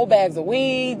sold more bags of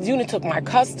weed, you done took my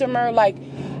customer. Like,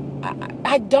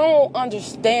 I don't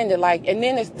understand it. Like, and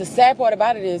then the sad part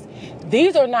about it is,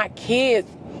 these are not kids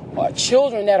or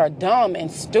children that are dumb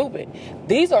and stupid.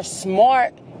 These are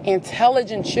smart,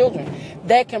 intelligent children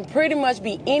that can pretty much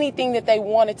be anything that they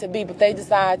want it to be, but they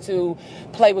decide to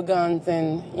play with guns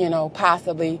and,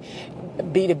 possibly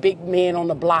be the big man on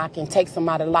the block and take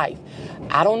somebody's life.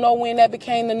 I don't know when that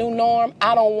became the new norm.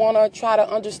 I don't want to try to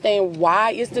understand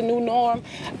why it's the new norm.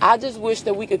 I just wish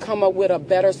that we could come up with a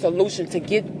better solution to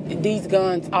get these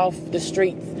guns off the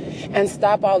streets and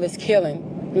stop all this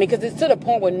killing. Because it's to the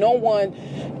point where no one,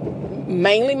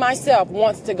 mainly myself,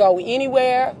 wants to go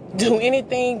anywhere, do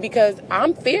anything, because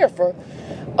I'm fearful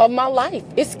of my life.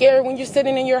 It's scary when you're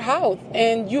sitting in your house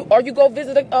and you go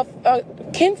visit a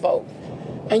kinfolk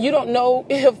and you don't know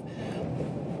if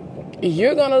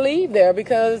you're going to leave there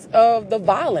because of the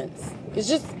violence. It's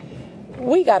just,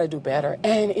 we got to do better.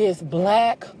 And it's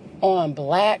black on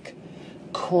black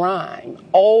crime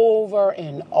over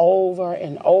and over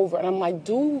and over. And I'm like,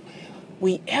 do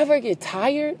we ever get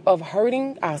tired of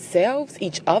hurting ourselves,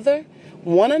 each other,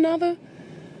 one another?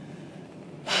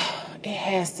 It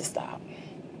has to stop.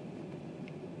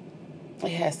 It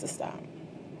has to stop.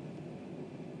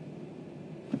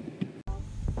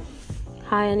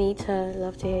 Hi Anita,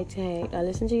 love to hear. I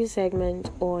listened to your segment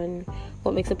on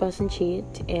what makes a person cheat,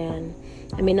 and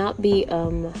I may not be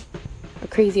a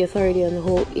crazy authority on the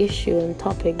whole issue and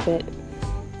topic, but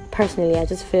personally I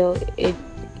just feel it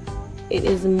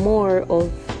is more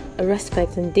of a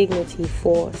respect and dignity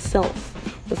for self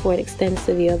before it extends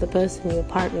to the other person, your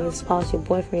partner, your spouse, your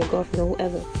boyfriend, your girlfriend, or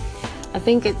whoever. I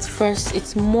think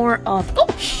it's more of,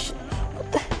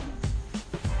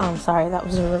 I'm sorry, that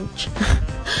was a roach.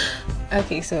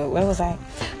 Okay, so where was I?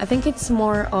 I think it's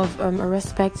more of a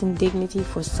respect and dignity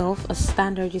for self, a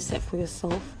standard you set for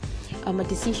yourself, a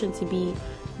decision to be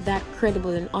that credible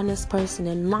and honest person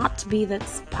and not to be that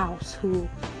spouse who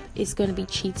is going to be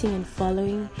cheating and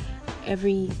following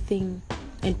everything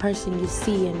and person you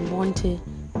see and want to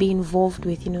be involved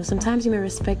with. Sometimes you may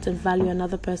respect and value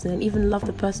another person and even love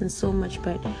the person so much,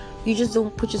 but you just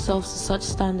don't put yourself to such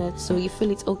standards, so you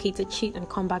feel it's okay to cheat and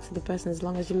come back to the person as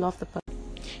long as you love the person.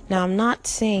 Now, I'm not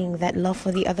saying that love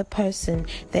for the other person,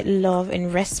 that love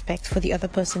and respect for the other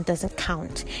person doesn't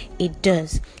count. It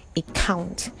does. It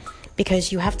counts.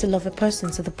 Because you have to love a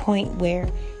person to the point where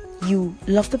you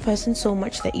love the person so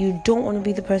much that you don't want to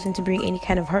be the person to bring any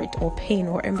kind of hurt or pain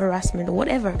or embarrassment or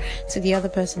whatever to the other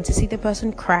person, to see the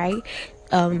person cry,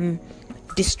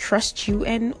 distrust you,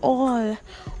 and all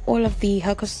of the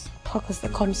hocus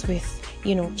that comes with,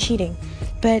 cheating.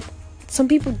 But some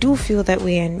people do feel that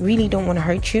way and really don't want to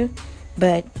hurt you,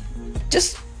 but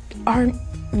just aren't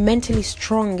mentally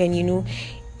strong and,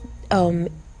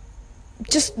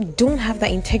 just don't have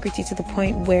that integrity to the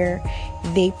point where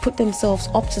they put themselves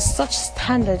up to such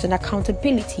standards and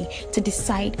accountability to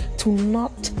decide to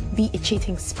not be a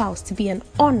cheating spouse, to be an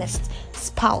honest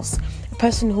spouse, a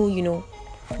person who,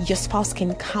 your spouse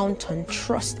can count on,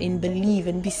 trust in, believe,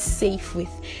 and be safe with.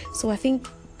 So I think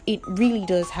it really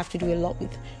does have to do a lot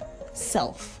with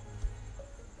self.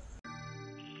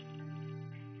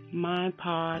 My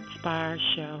Pod Spire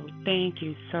Show. Thank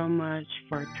you so much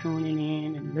for tuning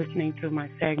in and listening to my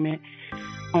segment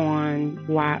on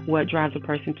what drives a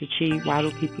person to cheat. Why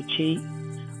do people cheat?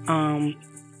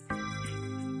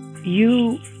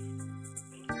 You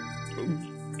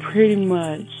pretty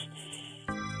much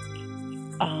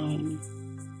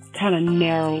kind of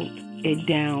narrowed it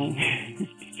down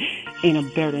in a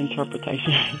better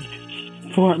interpretation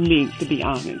for me, to be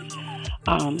honest.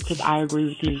 Because I agree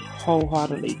with you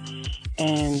wholeheartedly,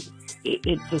 and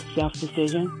it's a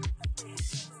self-decision,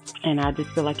 and I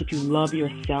just feel like if you love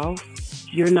yourself,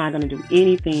 you're not going to do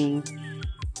anything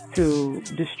to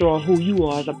destroy who you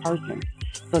are as a person,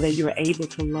 so that you're able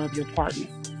to love your partner,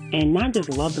 and not just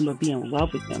love them, but be in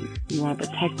love with them. You want to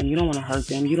protect them. You don't want to hurt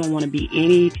them. You don't want to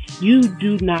be you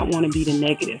do not want to be the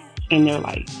negative in their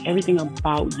life. Everything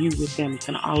about you with them is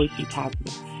going to always be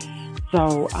positive.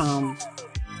 So,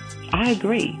 I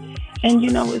agree. And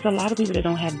there's a lot of people that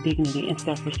don't have dignity and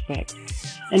self-respect.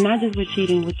 And not just with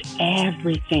cheating, with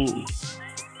everything.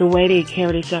 The way they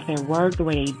carry themselves at work, the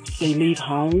way they leave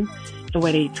home, the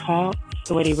way they talk,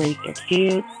 the way they raise their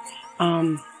kids.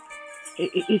 Um,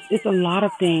 it's a lot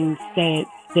of things that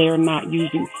they're not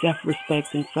using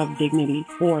self-respect and self-dignity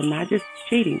for, not just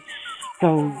cheating.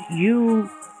 So you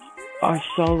are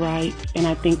so right, and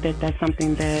I think that that's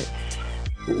something that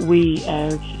we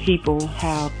as people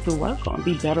have to work on,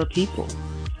 be better people,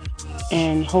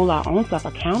 and hold our own self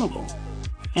accountable,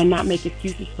 and not make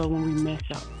excuses for when we mess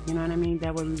up. You know what I mean?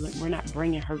 That way we're not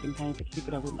bringing hurt and pain to the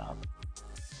people that we love.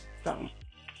 So,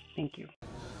 thank you.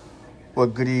 Well,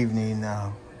 good evening,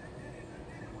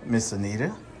 Miss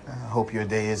Anita. I hope your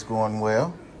day is going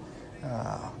well.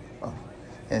 Uh,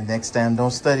 and next time,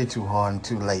 don't study too hard and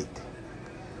too late.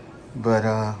 But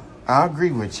I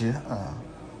agree with you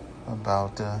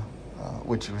about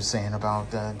what you were saying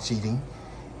about cheating.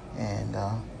 And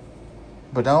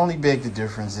but the only big the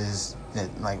difference is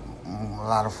that, like a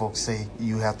lot of folks say,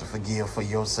 you have to forgive for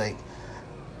your sake.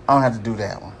 I don't have to do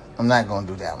that one. I'm not going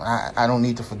to do that one. I don't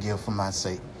need to forgive for my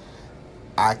sake.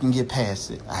 I can get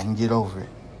past it. I can get over it.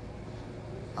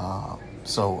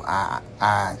 So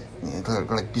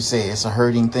like you said, it's a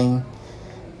hurting thing,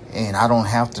 and I don't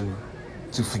have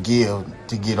to forgive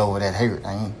to get over that hurt.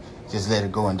 I ain't just let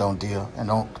it go and don't deal,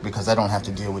 because I don't have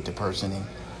to deal with the person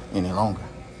any longer.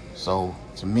 So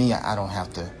to me, I don't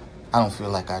have to. I don't feel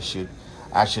like I should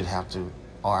have to,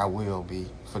 or I will be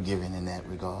forgiven in that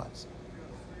regards.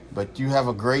 But you have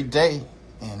a great day,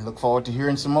 and look forward to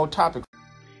hearing some more topics.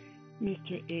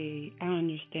 Mr. E, I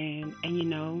understand.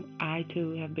 And I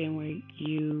too have been where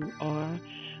you are,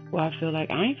 where I feel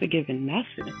like I ain't forgiving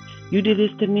nothing. You did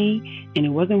this to me and it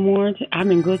wasn't warranted. I've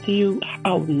been good to you.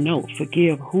 Oh no,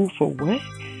 forgive who for what?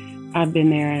 I've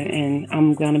been there, and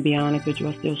I'm going to be honest with you,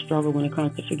 I still struggle when it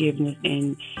comes to forgiveness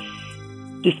and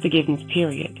just forgiveness,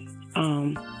 period.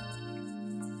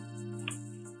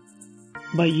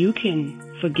 But you can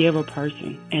forgive a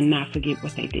person and not forget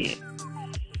what they did.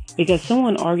 Because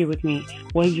someone argued with me,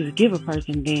 well, if you forgive a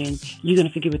person, then you're going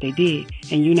to forget what they did,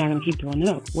 and you're not going to keep throwing it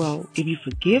up. Well, if you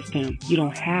forgive them, you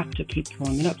don't have to keep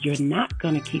throwing it up. You're not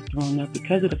going to keep throwing it up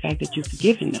because of the fact that you've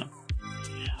forgiven them.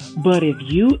 But if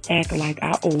you act like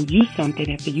I owe you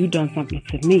something after you done something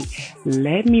to me,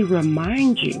 let me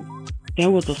remind you,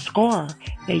 there was a scar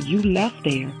that you left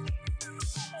there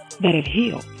that have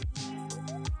healed.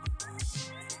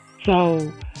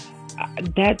 So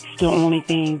that's the only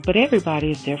thing. But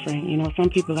everybody is different. Some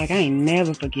people like, I ain't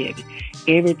never forgiven.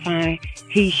 Every time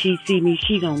she see me,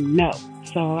 she gonna know.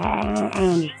 So I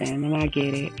understand and I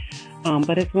get it.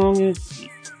 But as long as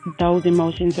those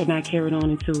emotions are not carried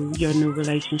on into your new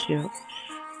relationship,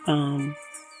 and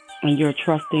you're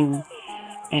trusting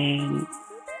and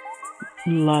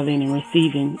loving and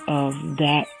receiving of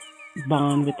that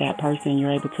bond with that person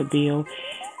you're able to build,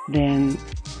 then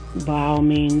by all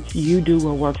means, you do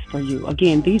what works for you.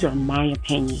 Again, these are my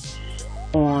opinions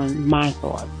on my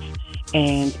thoughts.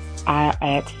 And I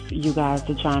ask you guys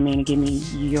to chime in and give me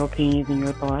your opinions and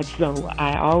your thoughts. So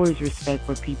I always respect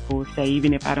what people say,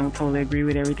 even if I don't totally agree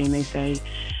with everything they say.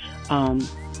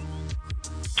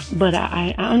 But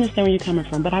I understand where you're coming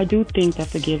from. But I do think that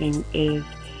forgiving is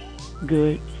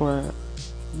good for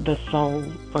the soul,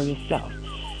 for yourself.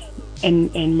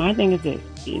 And my thing is this,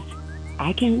 is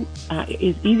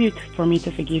it's easier for me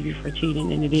to forgive you for cheating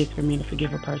than it is for me to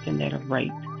forgive a person that have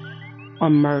raped or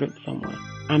murdered someone.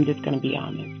 I'm just going to be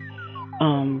honest.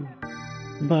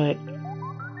 But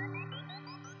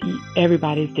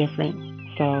everybody's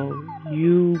different. So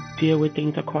you deal with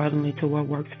things accordingly to what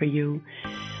works for you.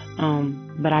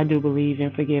 But I do believe in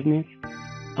forgiveness.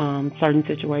 Certain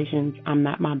situations I'm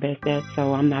not my best at,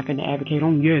 so I'm not going to advocate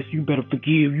on, yes, you better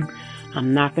forgive.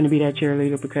 I'm not going to be that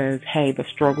cheerleader because, hey, the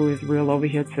struggle is real over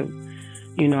here too.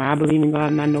 I believe in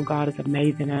God, and I know God is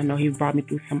amazing, and I know He's brought me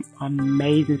through some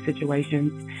amazing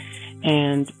situations,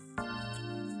 and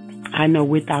I know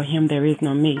without Him there is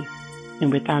no me,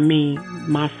 and without me,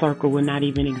 my circle would not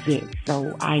even exist.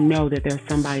 So I know that there's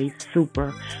somebody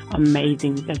super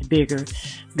amazing that's bigger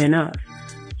than us.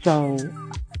 So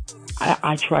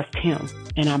I trust Him,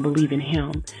 and I believe in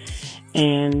Him,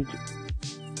 and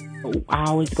I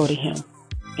always go to Him.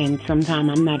 And sometimes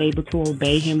I'm not able to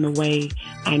obey Him the way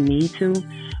I need to.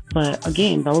 But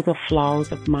again, those are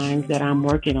flaws of mine that I'm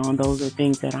working on. Those are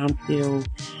things that I'm still,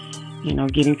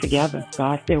 getting together.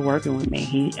 God's still working with me.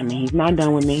 He's not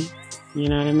done with me. You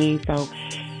know what I mean? So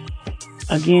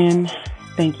again,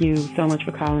 thank you so much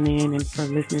for calling in and for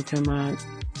listening to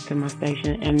my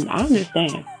station. And I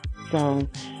understand. So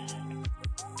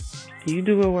you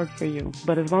do what works for you.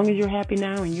 But as long as you're happy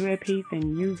now and you're at peace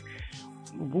and you've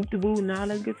whoop de woo and all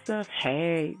that good stuff.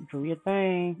 Hey, do your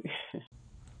thing.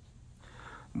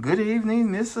 Good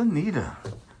evening, Miss Anita.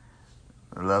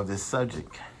 I love this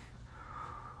subject.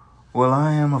 Well,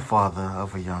 I am a father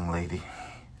of a young lady,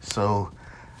 so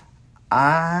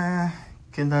I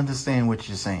can understand what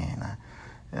you're saying.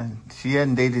 She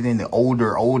hadn't dated any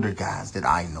older guys that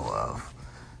I know of,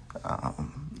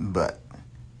 but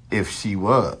if she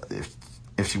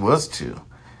was to,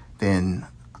 then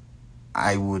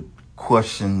I would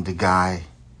question the guy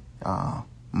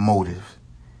motive,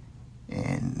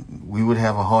 and we would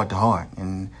have a heart to heart,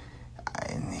 and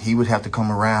he would have to come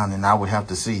around, and I would have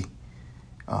to see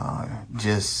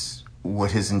just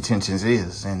what his intentions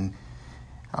is, and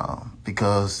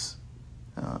because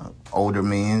older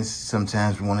men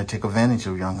sometimes want to take advantage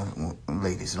of younger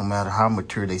ladies, no matter how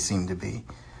mature they seem to be.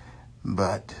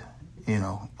 But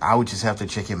I would just have to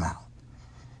check him out.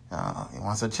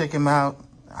 Once I check him out,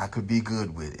 I could be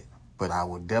good with it, but I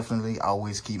would definitely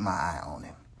always keep my eye on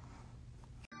him.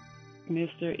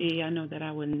 Mr. E, I know that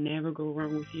I would never go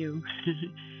wrong with you.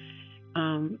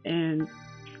 And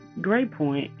great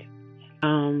point.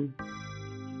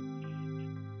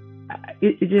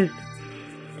 It just,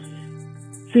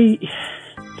 see,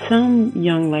 some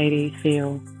young ladies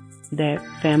feel that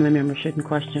family members shouldn't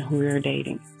question who they're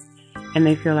dating. And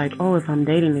they feel like, oh, if I'm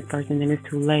dating this person, then it's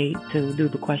too late to do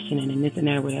the questioning and this and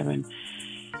that, whatever.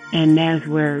 And that's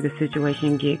where the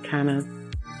situation get kind of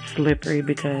slippery,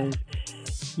 because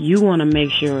you want to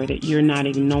make sure that you're not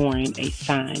ignoring a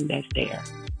sign that's there,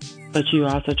 but you're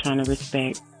also trying to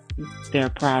respect their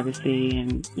privacy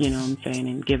and,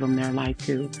 and give them their life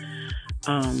too.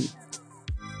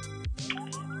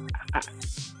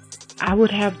 I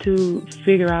would have to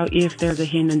figure out if there's a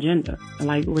hidden agenda,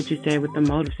 like what you said with the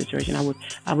motive situation.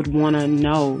 I would want to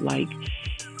know, like,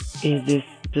 is this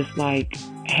just like,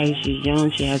 hey, she's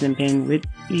young, she hasn't been with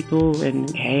people,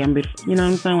 and hey, you know what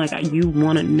I'm saying? Like, you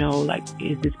want to know, like,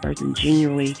 is this person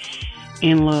genuinely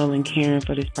in love and caring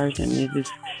for this person? Is this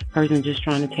person just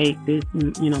trying to take this,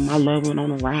 my loved one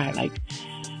on a ride? Like,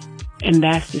 and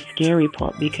that's the scary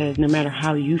part, because no matter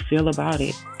how you feel about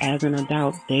it, as an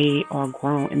adult, they are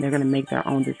grown and they're going to make their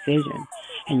own decision,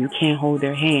 and you can't hold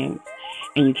their hands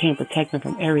and you can't protect them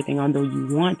from everything, although you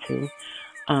want to.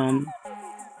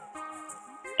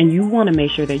 And you want to make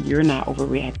sure that you're not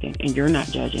overreacting and you're not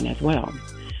judging as well.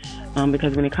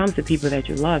 Because when it comes to people that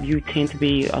you love, you tend to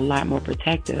be a lot more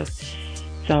protective.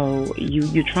 So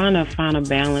you're trying to find a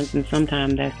balance, and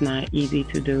sometimes that's not easy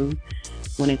to do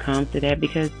when it comes to that,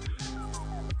 because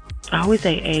I always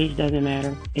say age doesn't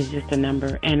matter. It's just a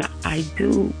number. And I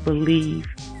do believe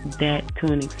that to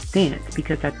an extent,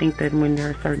 because I think that when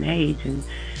they're a certain age and,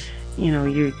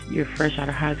 you're fresh out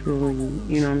of high school, and,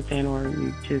 you know what I'm saying, or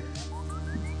you're just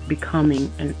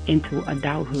becoming into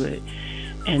adulthood,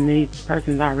 and this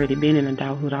person's already been in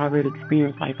adulthood, already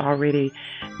experienced life, already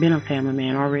been a family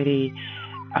man, already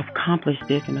accomplished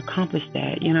this and accomplished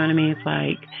that. You know what I mean? It's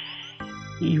like,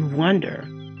 you wonder,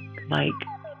 like,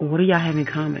 what do y'all have in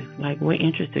common? Like, what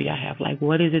interests do y'all have? Like,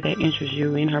 what is it that interests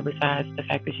you in her besides the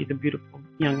fact that she's a beautiful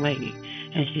young lady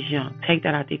and she's young? Take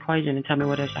that out the equation and tell me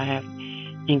what else y'all have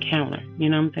in common. You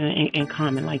know what I'm saying? In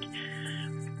common. Like,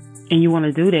 and you want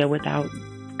to do that without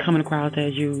coming across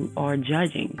as you are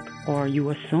judging or you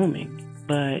assuming.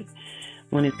 But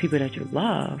when it's people that you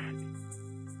love,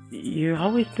 you're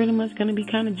always pretty much going to be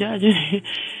kind of judging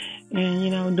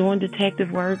and, doing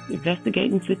detective work,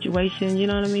 investigating situations, you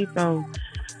know what I mean? So,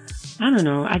 I don't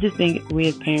know. I just think we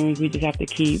as parents, we just have to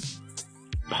keep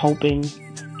hoping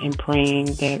and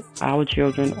praying that our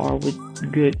children are with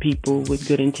good people with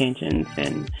good intentions,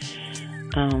 and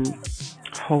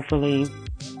hopefully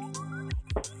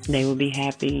they will be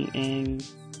happy and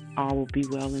all will be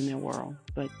well in their world.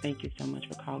 But thank you so much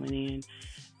for calling in.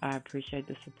 I appreciate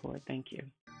the support. Thank you.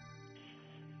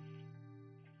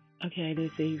 Okay,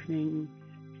 this evening,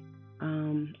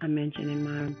 I mentioned in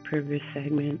my previous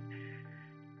segment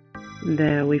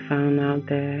that we found out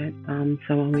that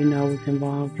someone we know was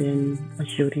involved in a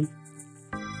shooting.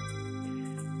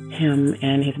 Him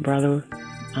and his brother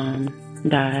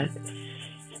died,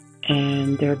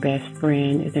 and their best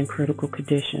friend is in critical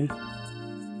condition.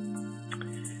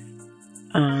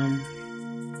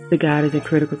 The guy is in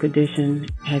critical condition,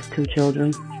 has 2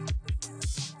 children.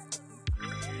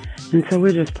 And so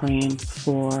we're just praying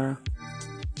for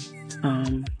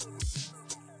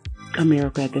a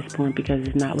miracle at this point, because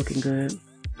it's not looking good.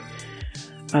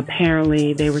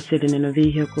 Apparently, they were sitting in a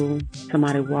vehicle.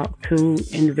 2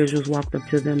 individuals walked up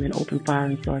to them and opened fire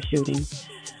and started shooting.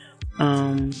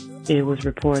 It was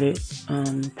reported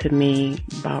to me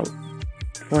about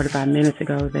 45 minutes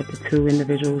ago that the two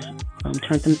individuals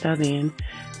turned themselves in.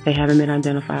 They haven't been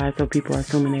identified, so people are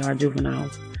assuming they are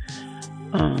juveniles.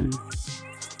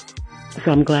 So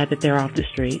I'm glad that they're off the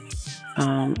street.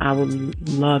 I would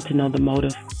love to know the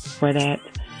motive for that.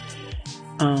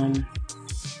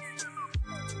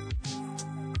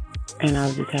 And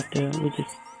I'll just have to, we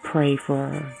just pray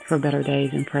for better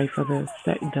days and pray for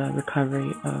the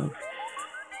recovery of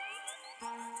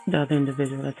the other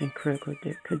individual that's in critical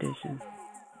condition.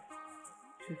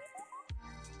 Just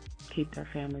keep their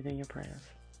families in your prayers.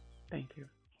 Thank you.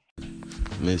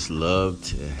 Miss Love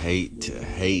to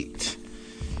hate.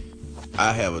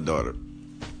 I have a daughter,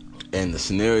 and the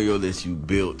scenario that you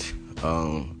built,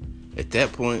 at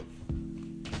that point,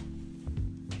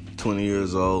 20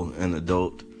 years old, an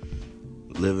adult,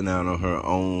 living out on her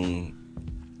own,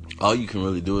 all you can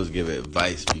really do is give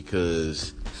advice,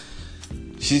 because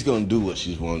she's gonna do what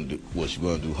she's gonna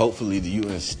do. Hopefully, you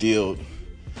instilled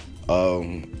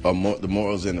the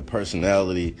morals and the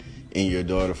personality in your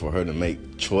daughter for her to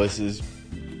make choices.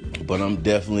 But I'm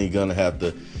definitely gonna have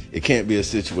to. It can't be a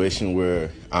situation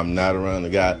where I'm not around the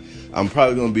guy. I'm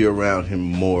probably gonna be around him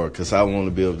more, because I want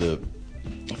to be able to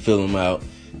fill him out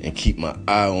and keep my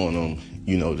eye on him.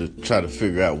 To try to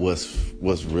figure out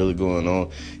what's really going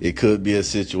on. It could be a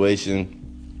situation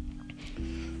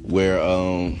where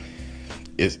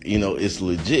it's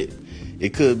legit.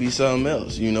 It could be something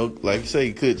else. Like I say,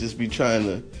 he could just be trying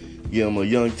to give him a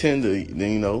young tender.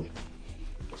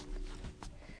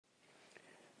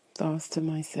 Thoughts to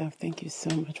myself. Thank you so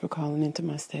much for calling into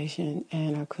my station,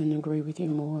 and I couldn't agree with you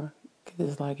more,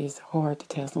 because it's hard to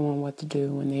tell someone what to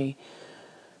do when they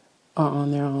are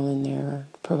on their own and they're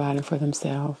providing for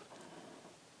themselves.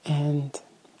 And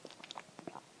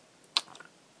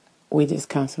we just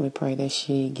constantly pray that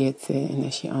she gets it and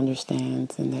that she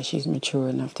understands and that she's mature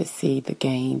enough to see the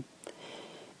game,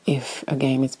 if a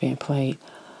game is being played.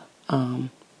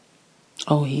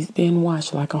 He's being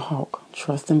watched like a hawk.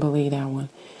 Trust and believe that one.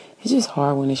 It's just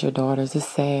hard when it's your daughters. It's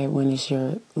sad when it's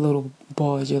your little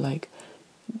boys. You're like,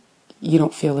 you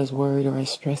don't feel as worried or as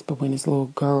stressed. But when it's little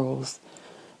girls,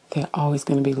 they're always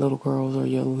going to be little girls, or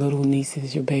your little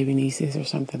nieces, your baby nieces, or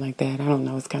something like that. I don't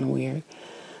know. It's kind of weird.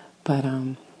 But,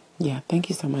 thank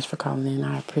you so much for calling in.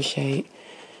 I appreciate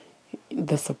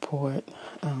the support,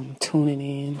 tuning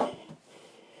in.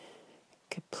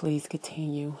 Please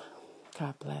continue.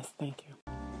 God bless. Thank you.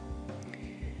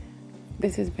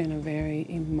 This has been a very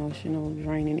emotional,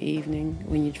 draining evening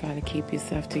when you try to keep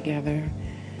yourself together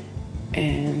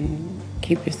and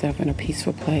keep yourself in a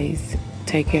peaceful place,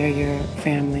 take care of your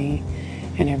family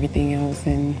and everything else,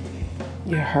 and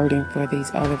you're hurting for these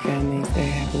other families that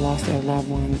have lost their loved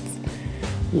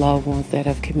ones that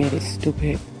have committed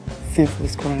stupid,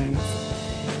 senseless crimes,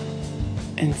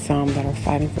 and some that are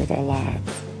fighting for their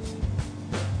lives.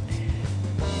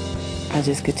 I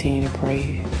just continue to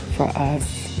pray for us,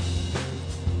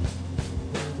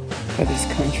 for this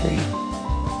country.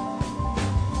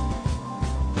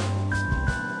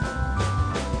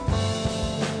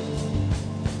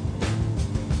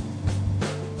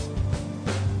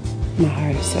 My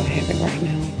heart is so heavy right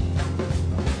now.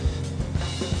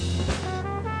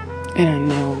 And I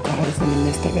know God is in the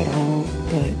midst of it all,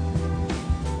 but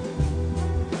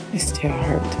it still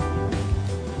hurt.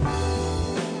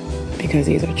 Because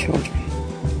these are children.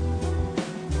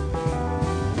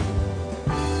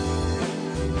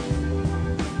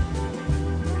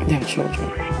 They're children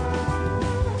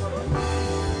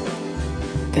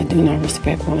that do not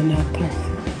respect one another,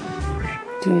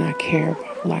 do not care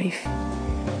about life.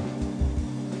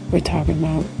 We're talking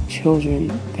about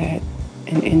children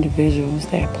and individuals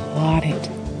that plotted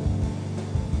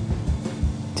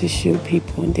to shoot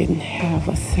people and didn't have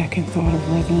a second thought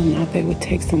of whether or not they would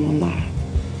take someone alive.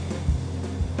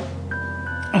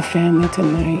 A family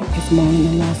tonight is mourning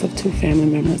the loss of 2 family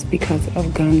members because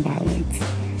of gun violence.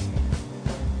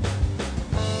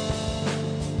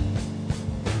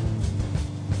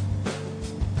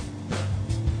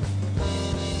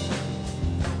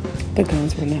 The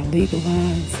guns were not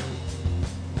legalized,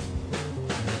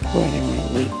 or they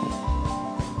weren't legal.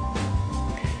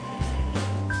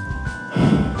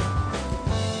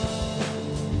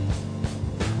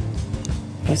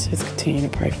 Let's just continue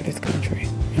to pray for this country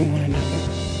and one another.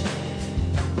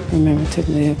 Remember to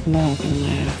live, love, and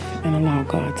laugh, and allow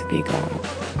God to be God.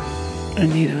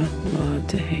 Anita, love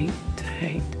to hate,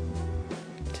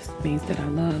 just means that I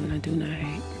love and I do not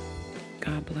hate.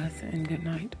 God bless and good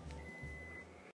night.